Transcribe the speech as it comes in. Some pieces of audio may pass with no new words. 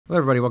Hello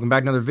everybody, welcome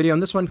back to another video.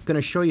 In this one, I'm going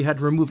to show you how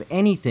to remove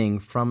anything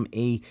from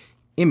a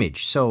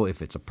image. So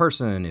if it's a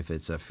person, if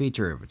it's a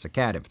feature, if it's a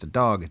cat, if it's a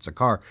dog, it's a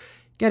car,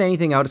 get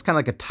anything out. It's kind of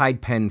like a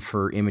Tide pen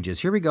for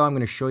images. Here we go. I'm going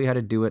to show you how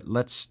to do it.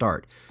 Let's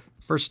start.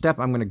 First step,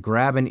 I'm going to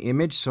grab an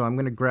image. So I'm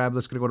going to grab,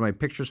 let's go to my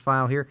pictures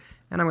file here,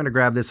 and I'm going to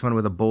grab this one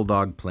with a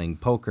bulldog playing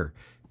poker.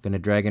 I'm going to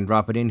drag and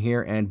drop it in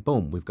here, and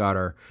boom, we've got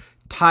our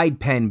Tide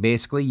pen.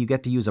 Basically, you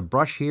get to use a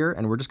brush here,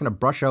 and we're just going to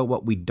brush out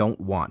what we don't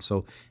want. So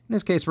in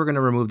this case, we're going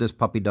to remove this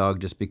puppy dog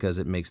just because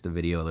it makes the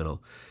video a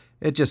little,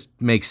 it just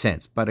makes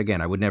sense. But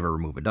again, I would never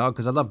remove a dog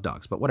because I love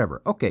dogs, but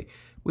whatever. Okay,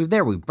 we've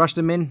brushed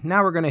them in.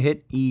 Now we're going to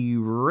hit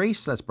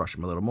erase. Let's brush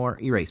them a little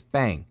more. Erase.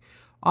 Bang.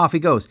 Off he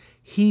goes.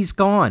 He's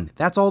gone.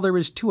 That's all there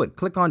is to it.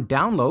 Click on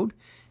download,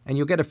 and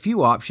you'll get a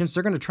few options.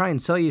 They're going to try and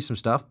sell you some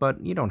stuff,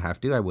 but you don't have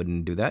to. I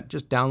wouldn't do that.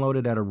 Just download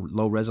it at a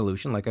low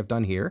resolution like I've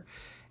done here.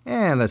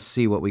 And let's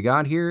see what we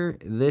got here.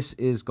 This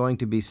is going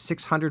to be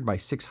 600 by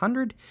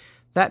 600.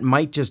 That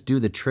might just do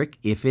the trick.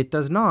 If it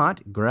does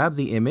not, grab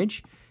the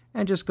image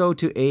and just go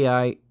to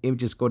AI,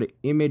 just go to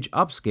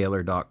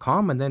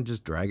imageupscaler.com and then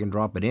just drag and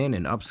drop it in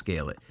and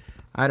upscale it.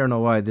 I don't know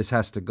why this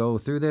has to go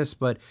through this,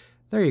 but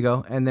there you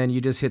go. And then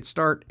you just hit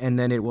start and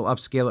then it will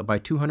upscale it by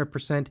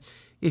 200%.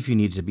 If you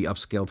need it to be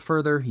upscaled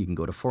further, you can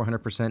go to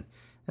 400%.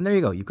 And there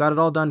you go. You've got it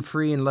all done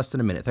free in less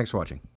than a minute. Thanks for watching.